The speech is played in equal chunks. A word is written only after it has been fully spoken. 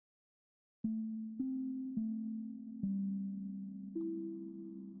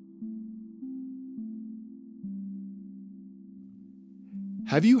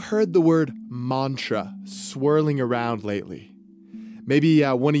Have you heard the word mantra swirling around lately? Maybe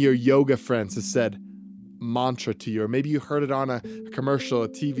one of your yoga friends has said mantra to you, or maybe you heard it on a commercial, a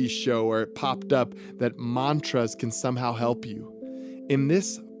TV show, or it popped up that mantras can somehow help you. In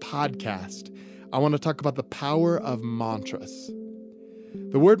this podcast, I want to talk about the power of mantras.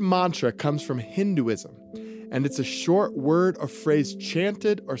 The word mantra comes from Hinduism, and it's a short word or phrase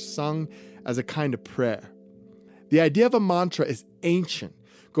chanted or sung as a kind of prayer. The idea of a mantra is ancient,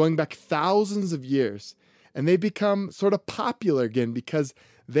 going back thousands of years, and they've become sort of popular again because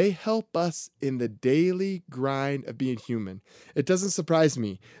they help us in the daily grind of being human. It doesn't surprise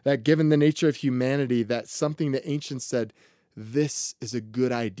me that given the nature of humanity, that something the ancients said, this is a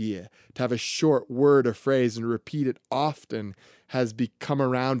good idea. To have a short word or phrase and repeat it often has become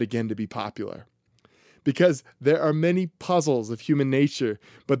around again to be popular. Because there are many puzzles of human nature,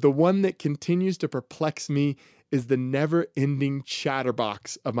 but the one that continues to perplex me is the never-ending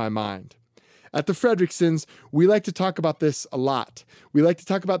chatterbox of my mind. At the Fredricksons, we like to talk about this a lot. We like to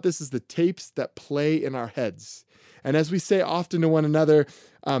talk about this as the tapes that play in our heads. And as we say often to one another,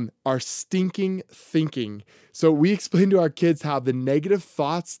 our stinking thinking. So we explain to our kids how the negative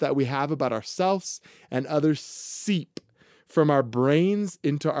thoughts that we have about ourselves and others seep from our brains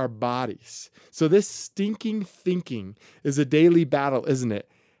into our bodies. So this stinking thinking is a daily battle, isn't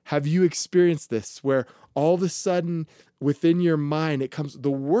it? Have you experienced this where all of a sudden within your mind it comes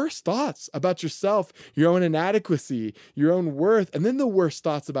the worst thoughts about yourself, your own inadequacy, your own worth, and then the worst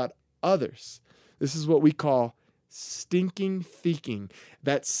thoughts about others? This is what we call stinking thinking,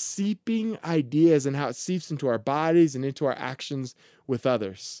 that seeping ideas and how it seeps into our bodies and into our actions with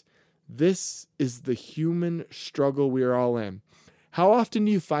others. This is the human struggle we are all in. How often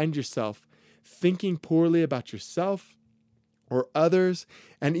do you find yourself thinking poorly about yourself or others,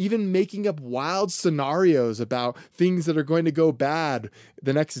 and even making up wild scenarios about things that are going to go bad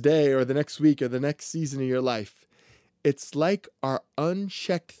the next day or the next week or the next season of your life? It's like our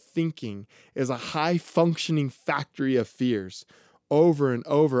unchecked thinking is a high-functioning factory of fears. Over and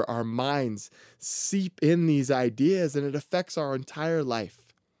over, our minds seep in these ideas, and it affects our entire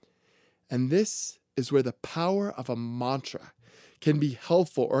life. And this is where the power of a mantra can be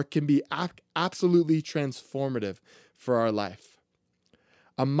helpful, or it can be absolutely transformative for our life.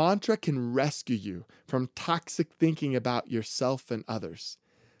 A mantra can rescue you from toxic thinking about yourself and others.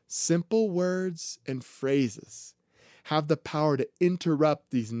 Simple words and phrases have the power to interrupt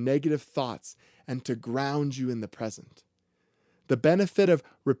these negative thoughts and to ground you in the present. The benefit of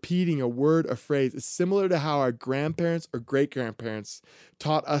repeating a word or phrase is similar to how our grandparents or great-grandparents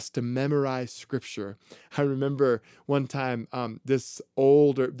taught us to memorize scripture. I remember one time this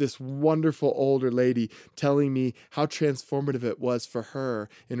wonderful older lady telling me how transformative it was for her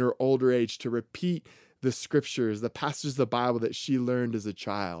in her older age to repeat the scriptures, the passages of the Bible that she learned as a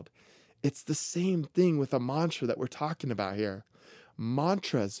child. It's the same thing with a mantra that we're talking about here.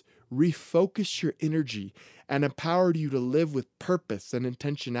 Mantras refocus your energy and empower you to live with purpose and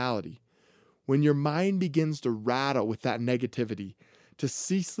intentionality. When your mind begins to rattle with that negativity, to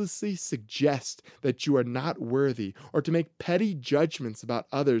ceaselessly suggest that you are not worthy, or to make petty judgments about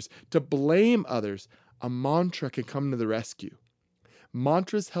others, to blame others, a mantra can come to the rescue.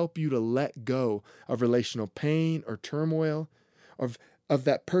 Mantras help you to let go of relational pain or turmoil, of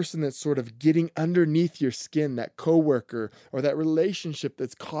that person that's sort of getting underneath your skin, that coworker or that relationship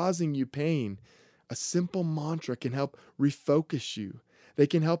that's causing you pain. A simple mantra can help refocus you. They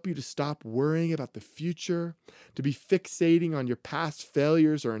can help you to stop worrying about the future, to be fixating on your past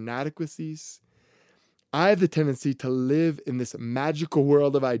failures or inadequacies. I have the tendency to live in this magical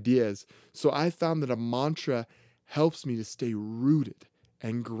world of ideas, so I found that a mantra helps me to stay rooted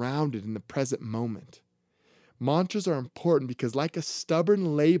and grounded in the present moment. Mantras are important because, like a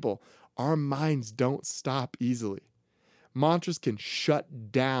stubborn label, our minds don't stop easily. Mantras can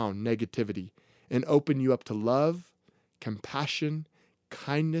shut down negativity and open you up to love, compassion,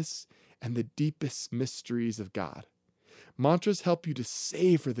 kindness, and the deepest mysteries of God. Mantras help you to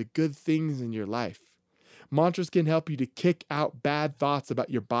savor the good things in your life. Mantras can help you to kick out bad thoughts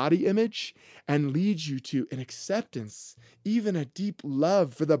about your body image and lead you to an acceptance, even a deep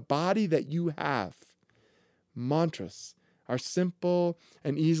love for the body that you have. Mantras are simple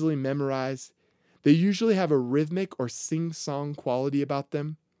and easily memorized. They usually have a rhythmic or sing-song quality about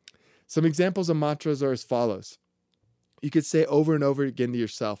them. Some examples of mantras are as follows. You could say over and over again to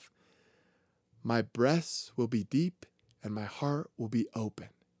yourself, my breaths will be deep and my heart will be open.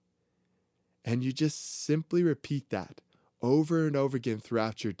 And you just simply repeat that over and over again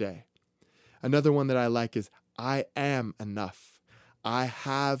throughout your day. Another one that I like is, I am enough. I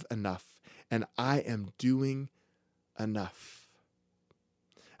have enough. And I am doing enough.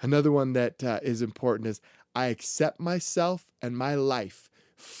 Another one that is important is I accept myself and my life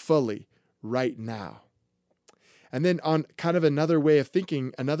fully right now. And then on kind of another way of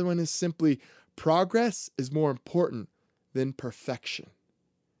thinking, another one is simply progress is more important than perfection.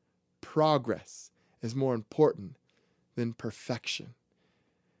 Progress is more important than perfection.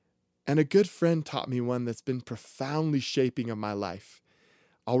 And a good friend taught me one that's been profoundly shaping of my life.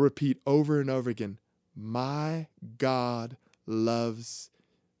 I'll repeat over and over again, my God loves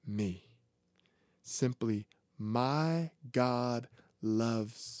me. Simply, my God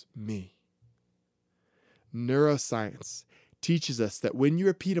loves me. Neuroscience teaches us that when you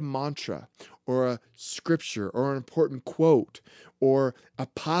repeat a mantra or a scripture or an important quote or a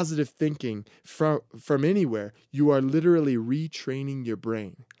positive thinking from anywhere, you are literally retraining your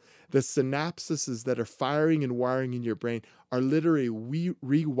brain. The synapses that are firing and wiring in your brain are literally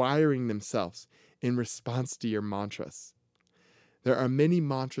rewiring themselves in response to your mantras. There are many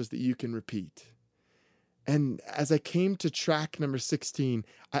mantras that you can repeat. And as I came to track number 16,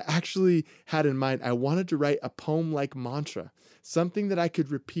 I actually had in mind, I wanted to write a poem-like mantra, something that I could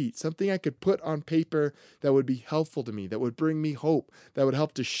repeat, something I could put on paper that would be helpful to me, that would bring me hope, that would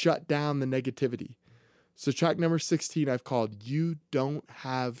help to shut down the negativity. So track number 16, I've called You Don't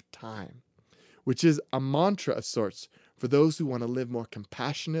Have Time, which is a mantra of sorts for those who want to live more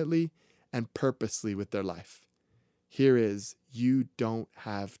compassionately and purposely with their life. Here is You Don't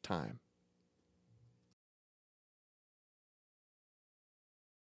Have Time.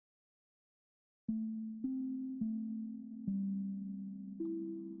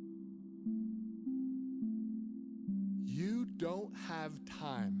 You don't have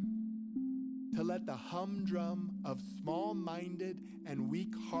time to let the humdrum of small-minded and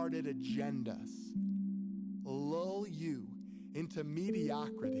weak-hearted agendas lull you into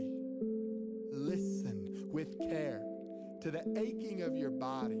mediocrity. Listen with care to the aching of your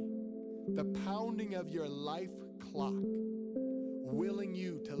body, the pounding of your life clock, willing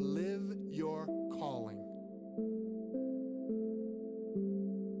you to live